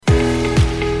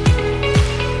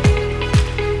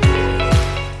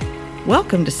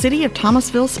Welcome to City of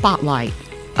Thomasville Spotlight,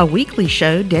 a weekly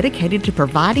show dedicated to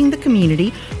providing the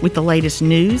community with the latest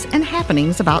news and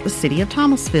happenings about the City of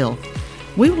Thomasville.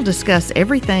 We will discuss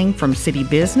everything from city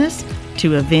business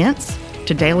to events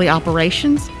to daily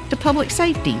operations to public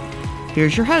safety.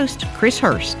 Here's your host, Chris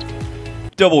Hurst.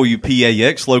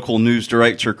 WPAX Local News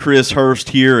Director Chris Hurst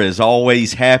here, as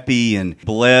always, happy and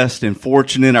blessed and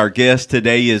fortunate. Our guest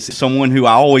today is someone who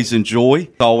I always enjoy.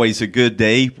 It's always a good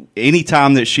day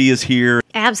anytime that she is here.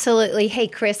 Absolutely. Hey,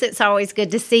 Chris, it's always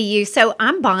good to see you. So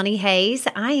I'm Bonnie Hayes.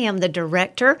 I am the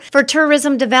Director for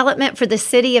Tourism Development for the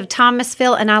City of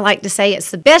Thomasville, and I like to say it's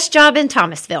the best job in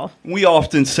Thomasville. We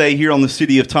often say here on the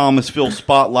City of Thomasville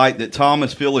Spotlight that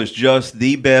Thomasville is just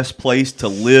the best place to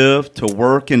live, to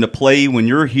work, and to play. When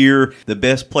you're here, the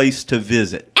best place to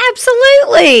visit.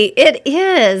 Absolutely, it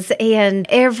is. And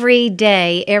every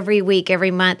day, every week,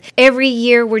 every month, every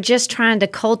year, we're just trying to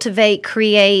cultivate,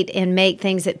 create, and make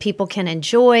things that people can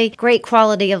enjoy. Great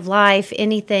quality of life,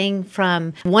 anything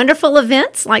from wonderful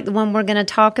events like the one we're going to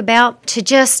talk about to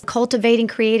just cultivating,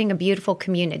 creating a beautiful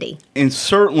community. And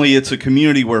certainly it's a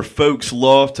community where folks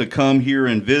love to come here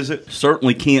and visit.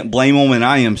 Certainly can't blame them. And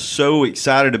I am so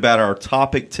excited about our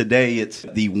topic today. It's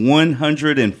the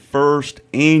 101st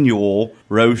Annual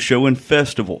Rose Show and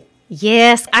Festival.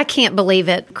 Yes, I can't believe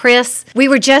it. Chris, we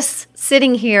were just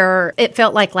sitting here, it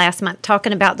felt like last month,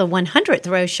 talking about the 100th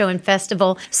Rose Show and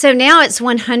Festival. So now it's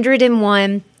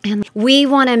 101. And we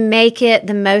want to make it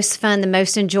the most fun, the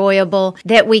most enjoyable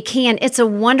that we can. It's a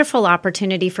wonderful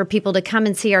opportunity for people to come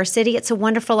and see our city. It's a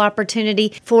wonderful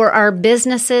opportunity for our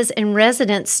businesses and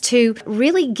residents to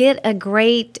really get a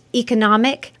great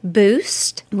economic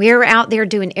boost. We're out there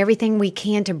doing everything we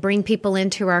can to bring people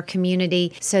into our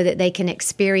community so that they can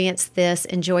experience this,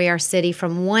 enjoy our city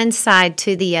from one side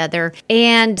to the other,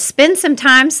 and spend some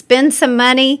time, spend some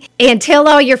money, and tell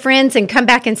all your friends and come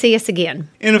back and see us again.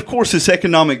 And of course, this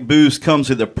economic boost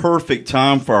comes at the perfect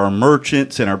time for our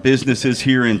merchants and our businesses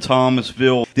here in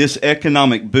Thomasville. This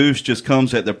economic boost just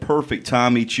comes at the perfect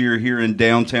time each year here in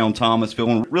downtown Thomasville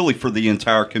and really for the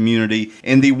entire community.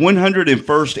 And the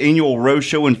 101st Annual Rose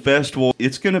Show and Festival,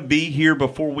 it's going to be here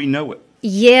before we know it.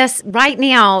 Yes, right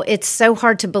now it's so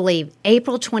hard to believe.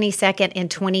 April 22nd and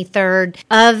 23rd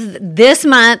of this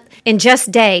month, in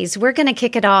just days, we're going to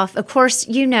kick it off. Of course,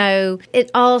 you know, it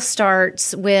all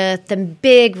starts with the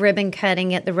big ribbon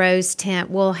cutting at the Rose Tent.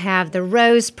 We'll have the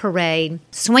Rose Parade,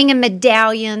 swinging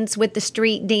medallions with the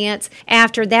street dance.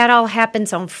 After that all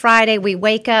happens on Friday, we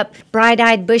wake up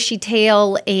bright-eyed,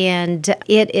 bushy-tail, and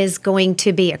it is going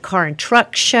to be a car and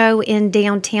truck show in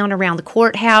downtown around the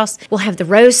courthouse. We'll have the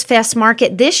Rose Fest Market.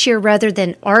 This year, rather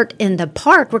than Art in the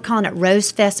Park, we're calling it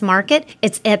Rose Fest Market.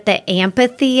 It's at the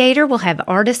amphitheater. We'll have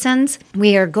artisans.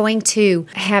 We are going to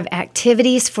have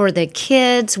activities for the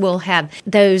kids. We'll have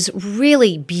those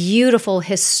really beautiful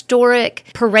historic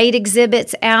parade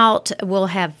exhibits out. We'll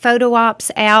have photo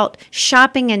ops out,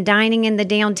 shopping and dining in the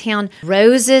downtown,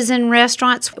 roses and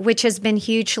restaurants, which has been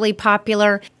hugely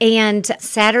popular. And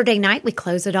Saturday night, we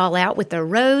close it all out with the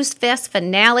Rose Fest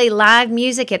finale, live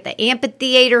music at the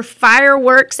amphitheater,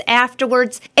 fireworks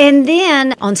afterwards. And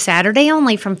then on Saturday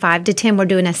only from 5 to 10, we're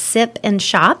doing a sip and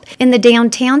shop in the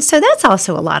downtown. So that's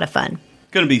also a lot of fun.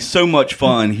 Going to be so much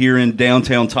fun here in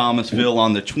downtown Thomasville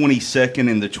on the 22nd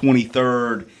and the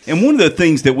 23rd. And one of the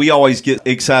things that we always get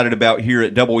excited about here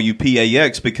at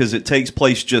WPAX, because it takes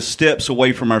place just steps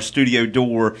away from our studio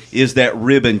door, is that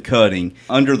ribbon cutting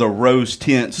under the Rose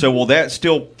Tent. So will that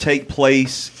still take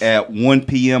place at 1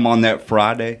 p.m. on that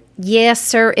Friday? Yes,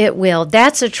 sir, it will.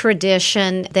 That's a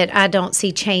tradition that I don't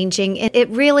see changing. It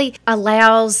really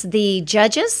allows the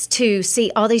judges to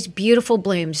see all these beautiful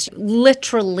blooms,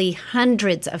 literally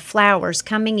hundreds of flowers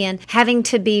coming in, having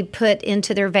to be put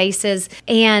into their vases.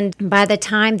 And by the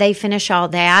time they finish all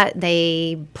that,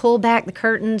 they pull back the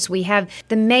curtains. We have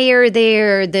the mayor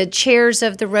there, the chairs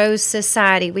of the Rose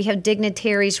Society. We have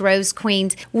dignitaries, Rose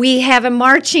Queens. We have a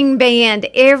marching band,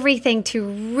 everything to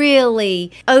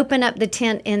really open up the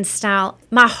tent in style.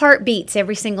 My heart beats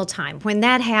every single time. When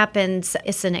that happens,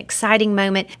 it's an exciting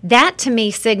moment. That to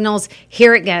me signals,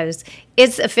 here it goes.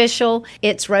 It's official.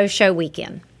 It's Rose Show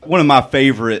weekend. One of my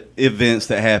favorite events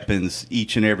that happens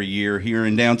each and every year here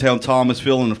in downtown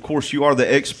Thomasville, and of course you are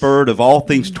the expert of all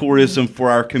things tourism for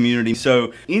our community.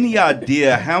 So any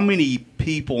idea how many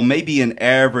people, maybe an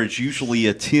average, usually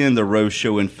attend the Rose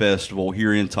Show and Festival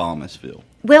here in Thomasville?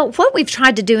 Well, what we've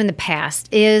tried to do in the past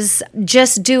is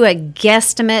just do a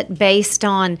guesstimate based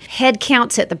on head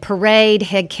counts at the parade,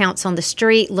 head counts on the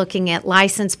street, looking at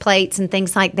license plates and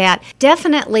things like that.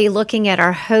 Definitely looking at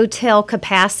our hotel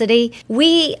capacity.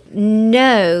 We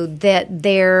know that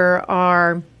there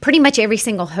are pretty much every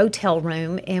single hotel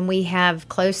room, and we have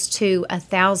close to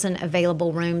 1,000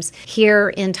 available rooms here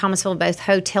in Thomasville, both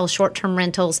hotel, short-term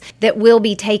rentals that will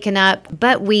be taken up.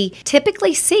 But we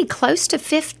typically see close to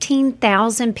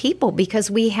 15,000 people because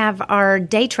we have our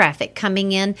day traffic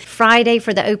coming in Friday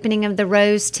for the opening of the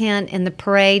Rose Tent and the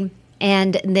parade.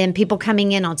 And then people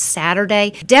coming in on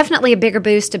Saturday. Definitely a bigger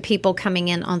boost of people coming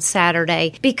in on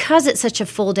Saturday because it's such a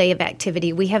full day of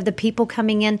activity. We have the people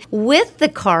coming in with the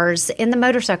cars and the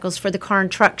motorcycles for the car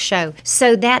and truck show.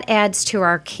 So that adds to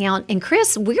our count. And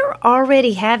Chris, we're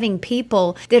already having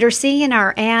people that are seeing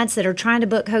our ads that are trying to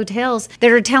book hotels that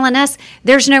are telling us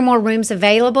there's no more rooms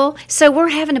available. So we're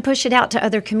having to push it out to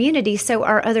other communities. So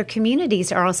our other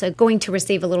communities are also going to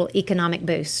receive a little economic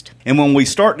boost. And when we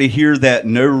start to hear that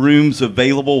no rooms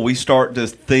available, we start to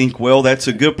think, well, that's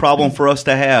a good problem for us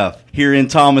to have. Here in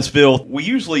Thomasville, we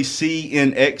usually see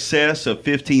in excess of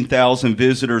 15,000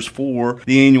 visitors for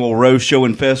the annual Rose Show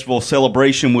and Festival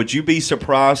celebration. Would you be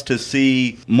surprised to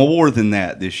see more than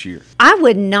that this year? I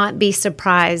would not be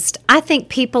surprised. I think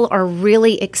people are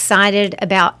really excited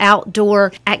about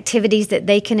outdoor activities that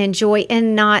they can enjoy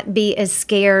and not be as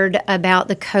scared about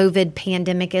the COVID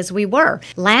pandemic as we were.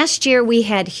 Last year, we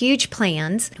had huge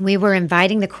plans. We were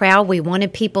inviting the crowd. We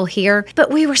wanted people here, but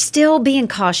we were still being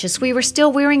cautious. We were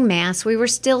still wearing masks. We were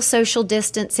still social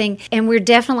distancing, and we're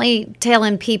definitely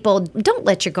telling people, don't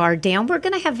let your guard down. We're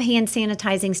going to have hand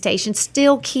sanitizing stations.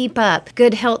 Still keep up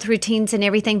good health routines and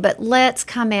everything, but let's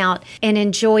come out and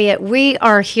enjoy it. We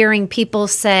are hearing people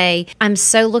say, I'm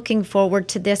so looking forward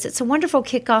to this. It's a wonderful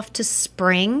kickoff to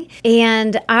spring,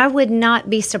 and I would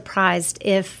not be surprised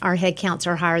if our head counts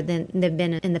are higher than they've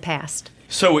been in the past.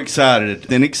 So excited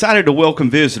and excited to welcome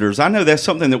visitors. I know that's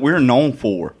something that we're known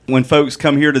for. When folks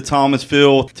come here to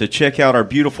Thomasville to check out our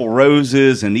beautiful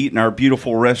roses and eat in our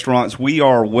beautiful restaurants, we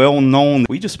are well known.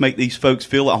 We just make these folks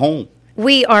feel at home.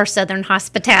 We are Southern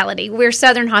hospitality. We're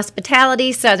Southern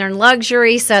hospitality, Southern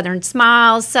luxury, Southern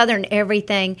smiles, Southern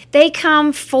everything. They come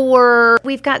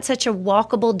we've got such a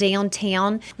walkable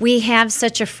downtown. We have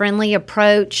such a friendly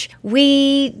approach.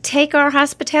 We take our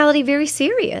hospitality very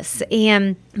serious.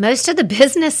 And most of the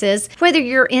businesses, whether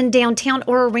you're in downtown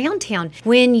or around town,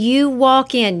 when you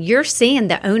walk in, you're seeing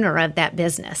the owner of that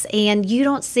business. And you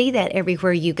don't see that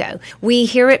everywhere you go. We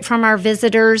hear it from our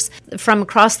visitors from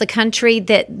across the country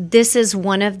that this is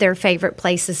one of their favorite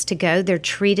places to go. They're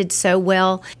treated so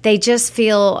well. They just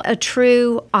feel a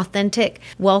true, authentic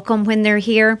welcome when they're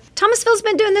here. Thomasville's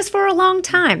been doing this for a long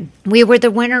time. We were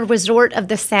the winter resort of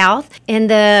the South in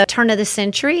the turn of the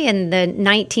century in the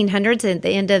 1900s and the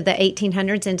end of the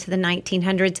 1800s into the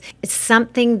 1900s. It's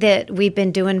something that we've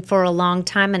been doing for a long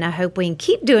time, and I hope we can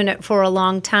keep doing it for a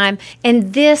long time.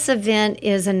 And this event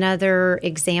is another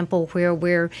example where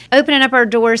we're opening up our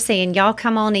doors saying, y'all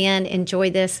come on in, enjoy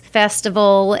this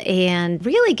festival, and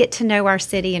really get to know our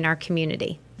city and our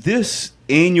community. This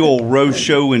annual Rose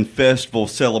Show and Festival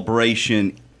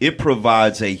celebration, it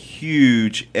provides a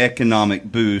huge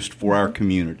economic boost for our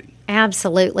community.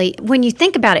 Absolutely. When you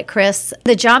think about it, Chris,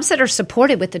 the jobs that are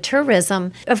supported with the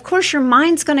tourism, of course, your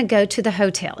mind's going to go to the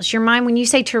hotels. Your mind, when you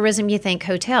say tourism, you think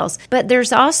hotels. But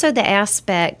there's also the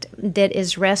aspect that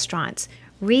is restaurants,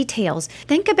 retails.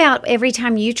 Think about every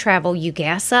time you travel, you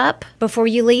gas up before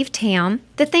you leave town,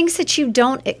 the things that you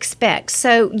don't expect.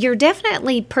 So you're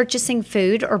definitely purchasing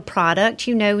food or product,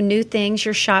 new things,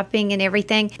 you're shopping and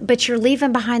everything, but you're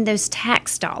leaving behind those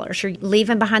tax dollars. You're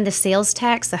leaving behind the sales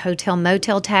tax, the hotel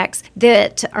motel tax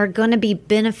that are going to be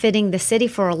benefiting the city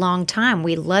for a long time.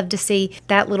 We love to see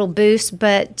that little boost,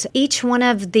 but each one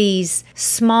of these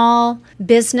small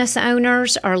business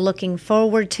owners are looking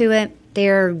forward to it.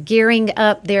 They're gearing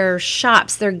up their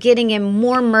shops. They're getting in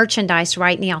more merchandise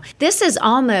right now. This is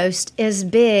almost as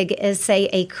big as, say,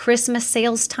 a Christmas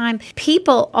sales time.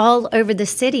 People all over the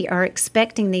city are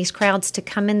expecting these crowds to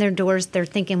come in their doors. They're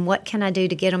thinking, what can I do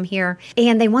to get them here?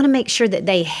 And they want to make sure that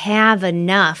they have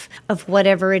enough of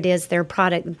whatever it is their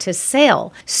product to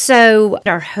sell. So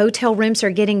our hotel rooms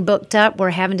are getting booked up. We're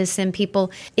having to send people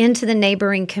into the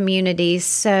neighboring communities.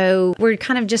 So we're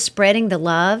kind of just spreading the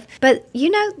love. But,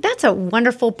 that's a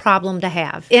wonderful problem to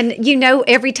have. And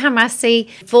every time I see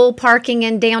full parking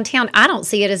in downtown, I don't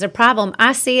see it as a problem.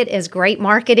 I see it as great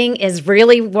marketing is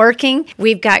really working.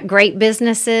 We've got great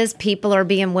businesses. People are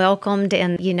being welcomed.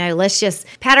 And, let's just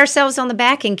pat ourselves on the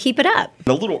back and keep it up.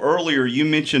 A little earlier, you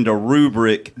mentioned a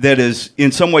rubric that is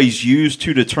in some ways used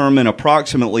to determine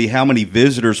approximately how many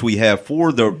visitors we have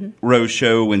for the Rose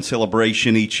Show and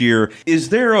celebration each year. Is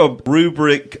there a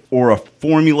rubric or a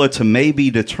formula to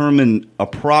maybe determine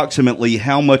approximately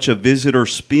how much a visitor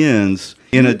spends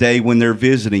in a day when they're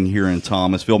visiting here in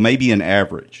Thomasville, maybe an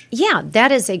average? Yeah,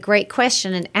 that is a great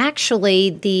question. And actually,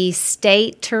 the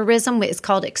state tourism is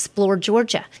called Explore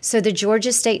Georgia. So the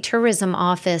Georgia State Tourism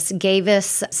Office gave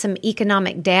us some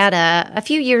economic data a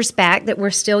few years back that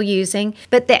we're still using.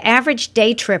 But the average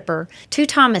day tripper to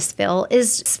Thomasville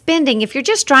is spending, if you're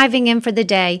just driving in for the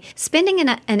day, spending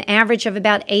an average of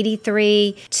about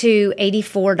 $83 to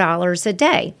 $84 a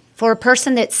day. For a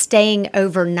person that's staying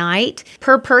overnight,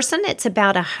 per person, it's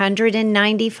about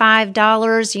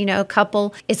 $195. A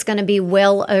couple, it's going to be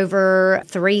well over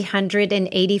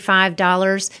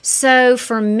 $385. So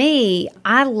for me,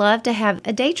 I love to have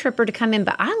a day tripper to come in,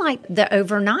 but I like the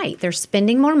overnight. They're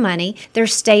spending more money. They're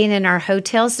staying in our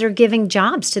hotels. They're giving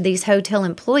jobs to these hotel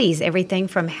employees, everything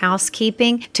from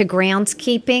housekeeping to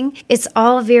groundskeeping. It's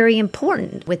all very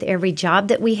important. With every job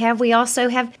that we have, we also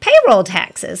have payroll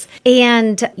taxes.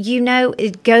 And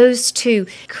it goes to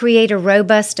create a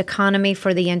robust economy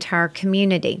for the entire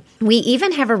community. We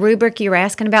even have a rubric, you're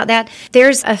asking about that.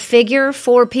 There's a figure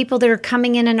for people that are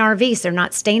coming in RVs. They're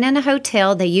not staying in a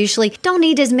hotel. They usually don't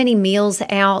eat as many meals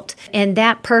out. And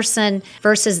that person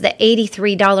versus the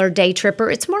 $83 day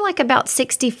tripper, it's more like about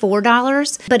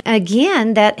 $64. But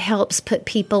again, that helps put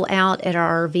people out at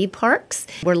our RV parks.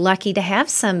 We're lucky to have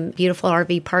some beautiful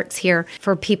RV parks here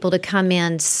for people to come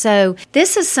in. So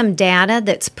this is some data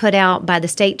that's put out by the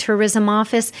State Tourism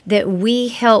Office that we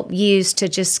help use to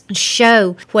just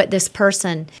show what this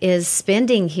person is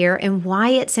spending here and why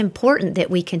it's important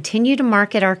that we continue to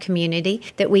market our community,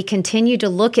 that we continue to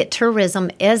look at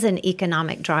tourism as an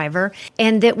economic driver,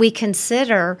 and that we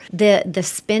consider the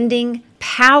spending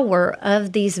power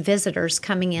of these visitors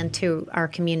coming into our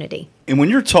community. And when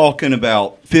you're talking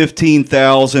about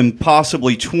 15,000,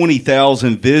 possibly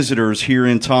 20,000 visitors here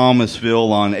in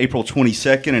Thomasville on April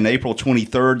 22nd and April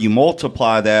 23rd, you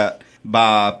multiply that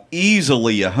by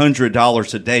easily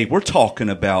 $100 a day, we're talking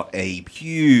about a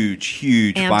huge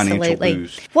financial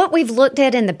boost. What we've looked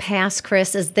at in the past,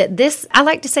 Chris, is that I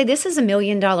like to say this is $1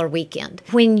 million weekend.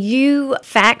 When you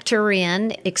factor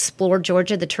in Explore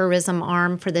Georgia, the tourism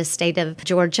arm for the state of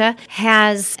Georgia,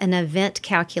 has an event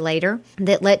calculator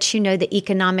that lets you know the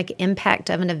economic impact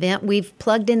of an event. We've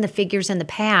plugged in the figures in the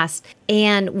past,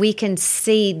 and we can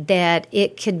see that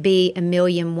it could be $1.1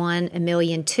 million, $1.2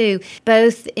 million,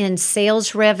 both in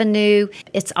sales revenue.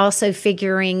 It's also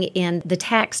figuring in the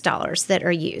tax dollars that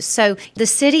are used. So the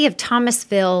city of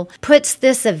Thomasville puts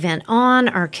this event on.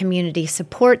 Our community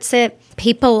supports it.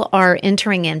 People are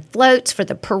entering in floats for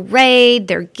the parade.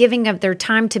 They're giving of their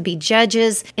time to be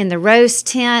judges in the Rose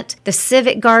Tent. The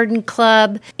Civic Garden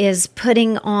Club is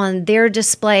putting on their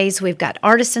displays. We've got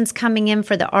artisans coming in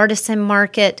for the artisan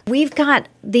market. We've got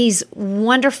these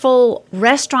wonderful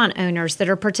restaurant owners that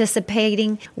are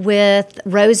participating with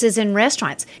Roses in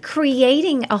Restaurants,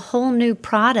 creating a whole new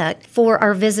product for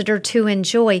our visitor to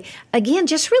enjoy. Again,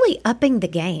 just really upping the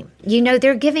game.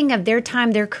 They're giving of their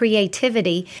time, their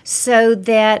creativity, so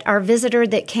that our visitor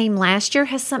that came last year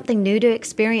has something new to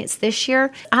experience this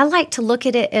year. I like to look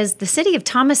at it as the city of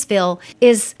Thomasville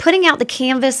is putting out the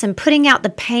canvas and putting out the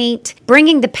paint,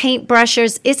 bringing the paint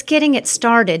brushes. It's getting it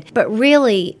started. But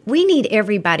really, we need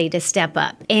everybody to step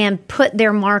up and put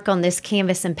their mark on this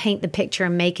canvas and paint the picture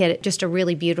and make it just a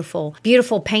really beautiful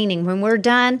painting. When we're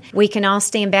done, we can all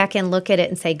stand back and look at it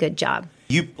and say, good job.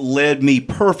 You led me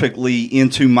perfectly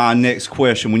into my next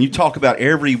question. When you talk about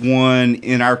everyone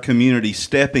in our community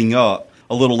stepping up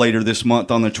a little later this month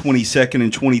on the 22nd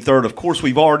and 23rd, of course,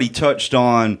 we've already touched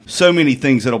on so many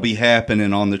things that'll be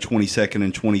happening on the 22nd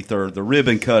and 23rd. The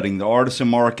ribbon cutting, the artisan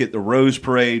market, the Rose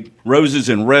Parade, Roses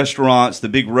in Restaurants, the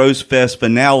big Rose Fest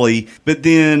finale. But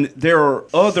then there are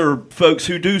other folks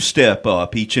who do step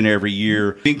up each and every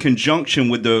year in conjunction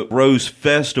with the Rose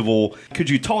Festival. Could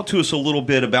you talk to us a little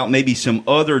bit about maybe some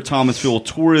other Thomasville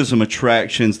tourism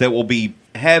attractions that will be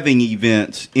having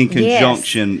events in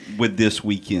conjunction with this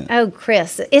weekend? Oh,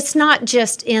 Chris, it's not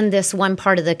just in this one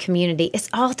part of the community. It's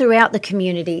all throughout the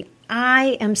community.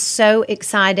 I am so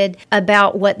excited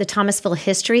about what the Thomasville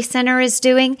History Center is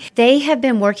doing. They have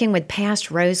been working with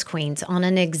past Rose Queens on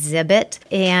an exhibit,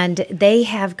 and they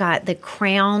have got the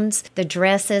crowns, the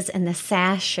dresses, and the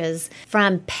sashes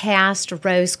from past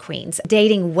Rose Queens,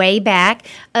 dating way back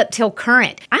up till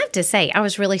current. I have to say, I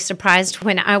was really surprised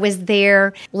when I was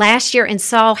there last year and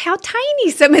saw how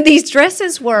tiny some of these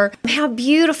dresses were, how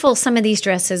beautiful some of these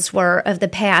dresses were of the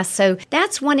past. So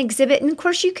that's one exhibit, and of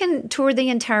course you can tour the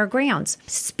entire grounds.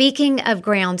 Speaking of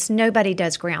grounds, nobody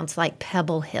does grounds like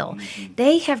Pebble Hill.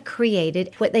 They have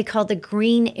created what they call the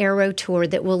Green Arrow Tour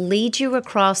that will lead you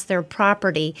across their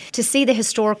property to see the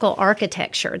historical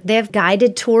architecture. They have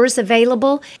guided tours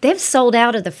available. They've sold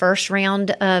out of the first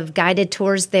round of guided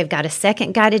tours. They've got a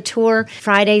second guided tour.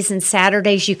 Fridays and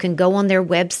Saturdays, you can go on their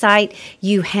website.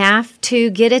 You have to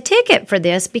get a ticket for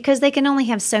this because they can only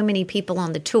have so many people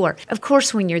on the tour. Of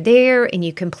course, when you're there and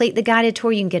you complete the guided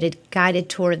tour, you can get a guided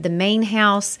tour of the main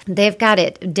house. They've got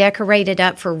it decorated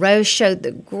up for Rose Show.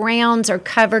 The grounds are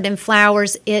covered in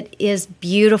flowers. It is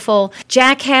beautiful.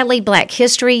 Jack Hadley Black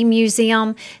History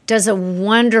Museum does a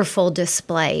wonderful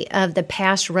display of the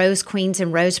past Rose Queens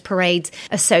and Rose Parades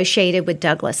associated with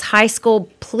Douglas High School.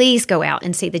 Please go out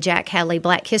and see the Jack Hadley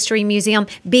Black History Museum,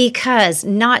 because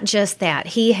not just that,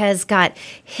 he has got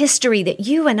history that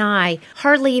you and I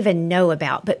hardly even know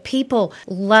about, but people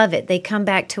love it. They come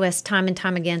back to us time and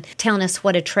time again telling us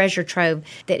what a treasure trove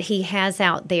that he has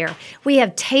out there. We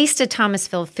have Taste of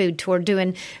Thomasville Food Tour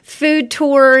doing food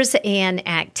tours and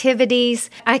activities.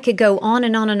 I could go on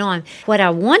and on and on. What I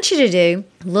want you to do,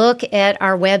 look at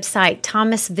our website,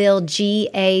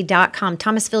 thomasvillega.com,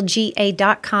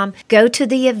 thomasvillega.com. Go to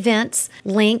the events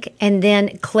link and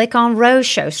then click on Rose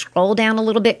Show. Scroll down a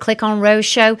little bit, click on Rose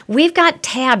Show. We've got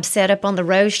tabs set up on the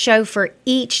Rose Show for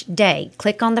each day.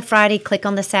 Click on the Friday, click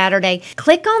on the Saturday,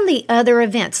 click on the other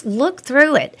events. Look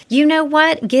through it. You know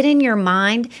what? Get in your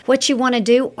mind what you want to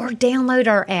do, or download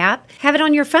our app. Have it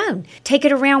on your phone. Take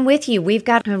it around with you. We've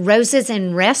got Roses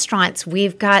in Restaurants.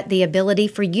 We've got the ability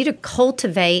for you to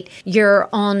cultivate your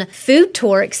own food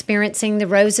tour experiencing the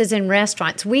Roses in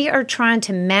Restaurants. We are trying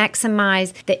to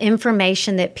maximize the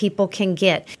information that people can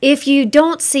get. If you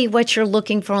don't see what you're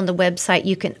looking for on the website,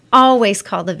 you can always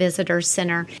call the Visitor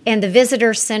Center. And the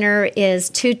Visitor Center is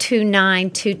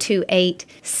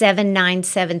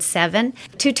 229-228-7977.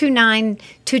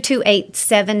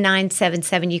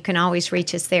 229-228-7977. You can always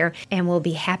reach us there, and we'll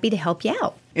be happy to help you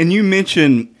out. And you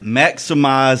mentioned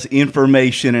maximize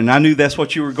information, and I knew that's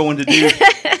what you were going to do.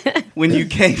 When you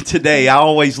came today, I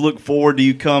always look forward to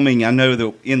you coming. I know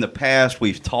that in the past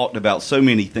we've talked about so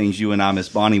many things, you and I, Miss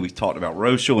Bonnie. We've talked about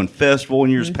Rose Show and Festival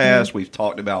in years past. We've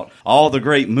talked about all the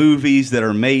great movies that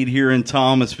are made here in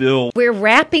Thomasville. We're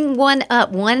wrapping one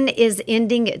up. One is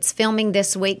ending. It's filming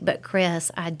this week. But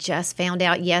Chris, I just found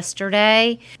out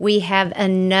yesterday we have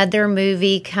another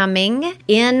movie coming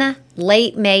in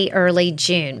late May, early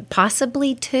June,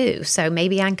 possibly two. So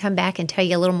maybe I can come back and tell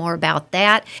you a little more about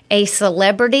that. A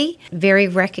celebrity, very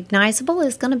recognizable,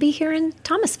 is going to be here in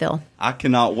Thomasville. I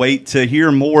cannot wait to hear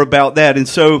more about that. And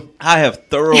so I have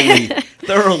thoroughly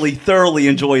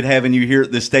enjoyed having you here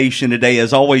at the station today.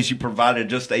 As always, you provided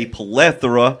just a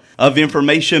plethora of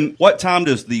information. What time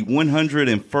does the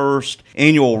 101st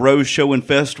Annual Rose Show and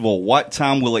Festival, what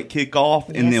time will it kick off?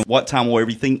 Yes. And then what time will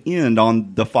everything end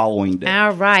on the following day?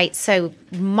 All right. So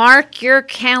mark your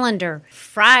calendar.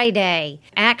 Friday.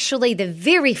 Actually, the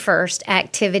very first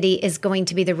activity is going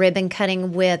to be the ribbon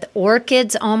cutting with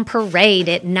Orchids on Parade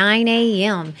at 9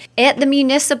 a.m. at the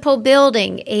Municipal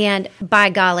Building. And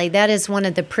by golly, that is one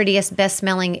of the prettiest,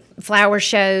 best-smelling flower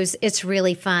shows. It's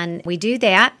really fun. We do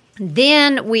that.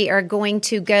 Then we are going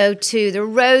to go to the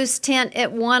Rose Tent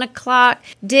at 1 o'clock.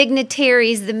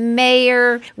 Dignitaries, the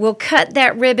mayor will cut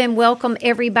that ribbon, welcome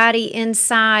everybody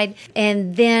inside,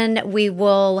 and then we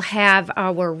will have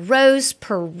our Rose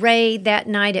Parade that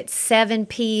night at 7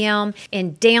 p.m.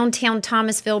 in downtown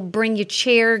Thomasville. Bring your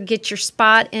chair, get your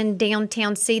spot in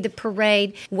downtown, see the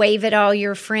parade, wave at all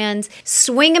your friends,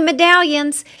 swinging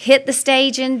medallions, hit the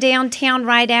stage in downtown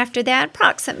right after that,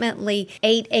 approximately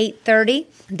 8:30.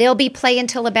 They'll be playing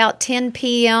till about 10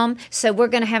 p.m., so we're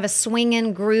going to have a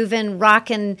swinging, grooving,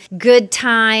 rocking, good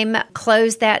time,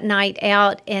 close that night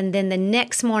out, and then the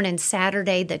next morning,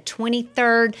 Saturday the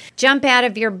 23rd, jump out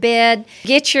of your bed,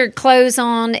 get your clothes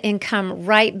on, and come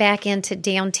right back into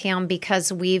downtown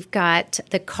because we've got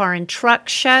the car and truck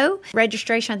show.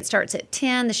 Registration starts at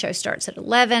 10, the show starts at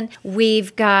 11.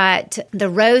 We've got the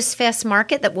Rose Fest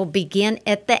Market that will begin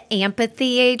at the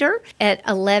amphitheater at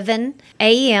 11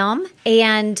 a.m.,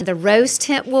 and the Rose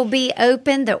Tent will be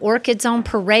open. The Orchids on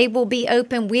Parade will be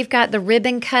open. We've got the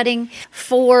ribbon cutting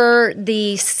for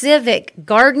the Civic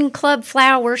Garden Club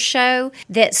Flower Show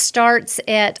that starts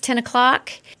at 10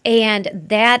 o'clock. And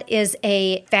that is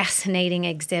a fascinating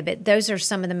exhibit. Those are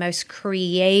some of the most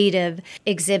creative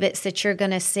exhibits that you're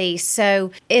going to see. So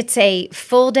it's a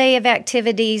full day of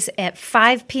activities. At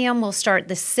 5 p.m., we'll start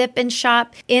the Sip and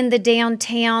Shop in the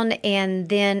downtown, and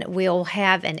then we'll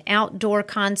have an outdoor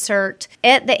concert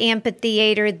at at the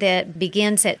amphitheater that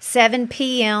begins at 7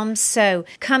 p.m. So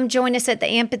come join us at the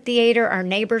amphitheater. Our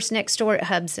neighbors next door at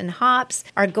Hubs and Hops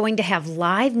are going to have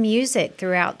live music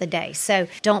throughout the day. So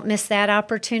don't miss that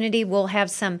opportunity. We'll have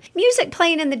some music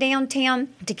playing in the downtown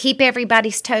to keep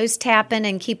everybody's toes tapping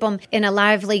and keep them in a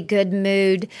lively, good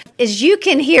mood. As you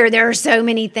can hear, there are so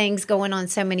many things going on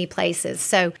so many places.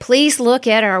 So please look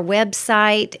at our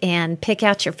website and pick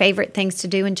out your favorite things to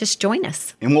do and just join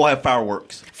us. And we'll have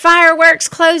fireworks. Fireworks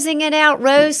closing it out.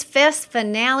 Rose Fest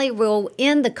finale will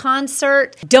end the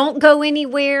concert. Don't go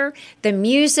anywhere. The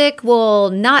music will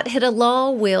not hit a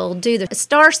lull. We'll do the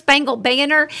Star Spangled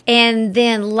Banner and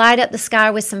then light up the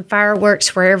sky with some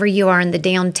fireworks wherever you are in the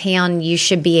downtown. You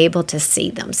should be able to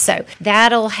see them. So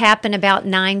that'll happen about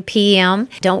 9 p.m.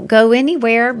 Don't go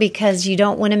anywhere because you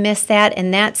don't want to miss that.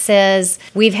 And that says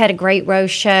we've had a great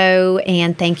Rose show,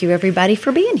 and thank you everybody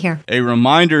for being here. A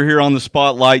reminder here on the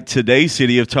Spotlight today,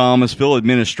 City of Thomasville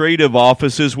administrative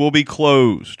offices will be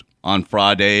closed on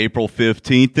Friday, April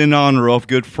 15th in honor of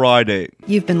Good Friday.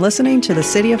 You've been listening to the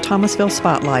City of Thomasville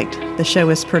Spotlight. The show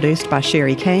is produced by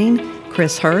Sherry Kane,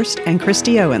 Chris Hurst, and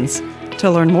Christy Owens. To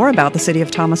learn more about the City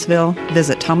of Thomasville,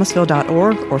 visit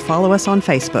thomasville.org or follow us on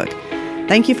Facebook.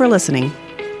 Thank you for listening.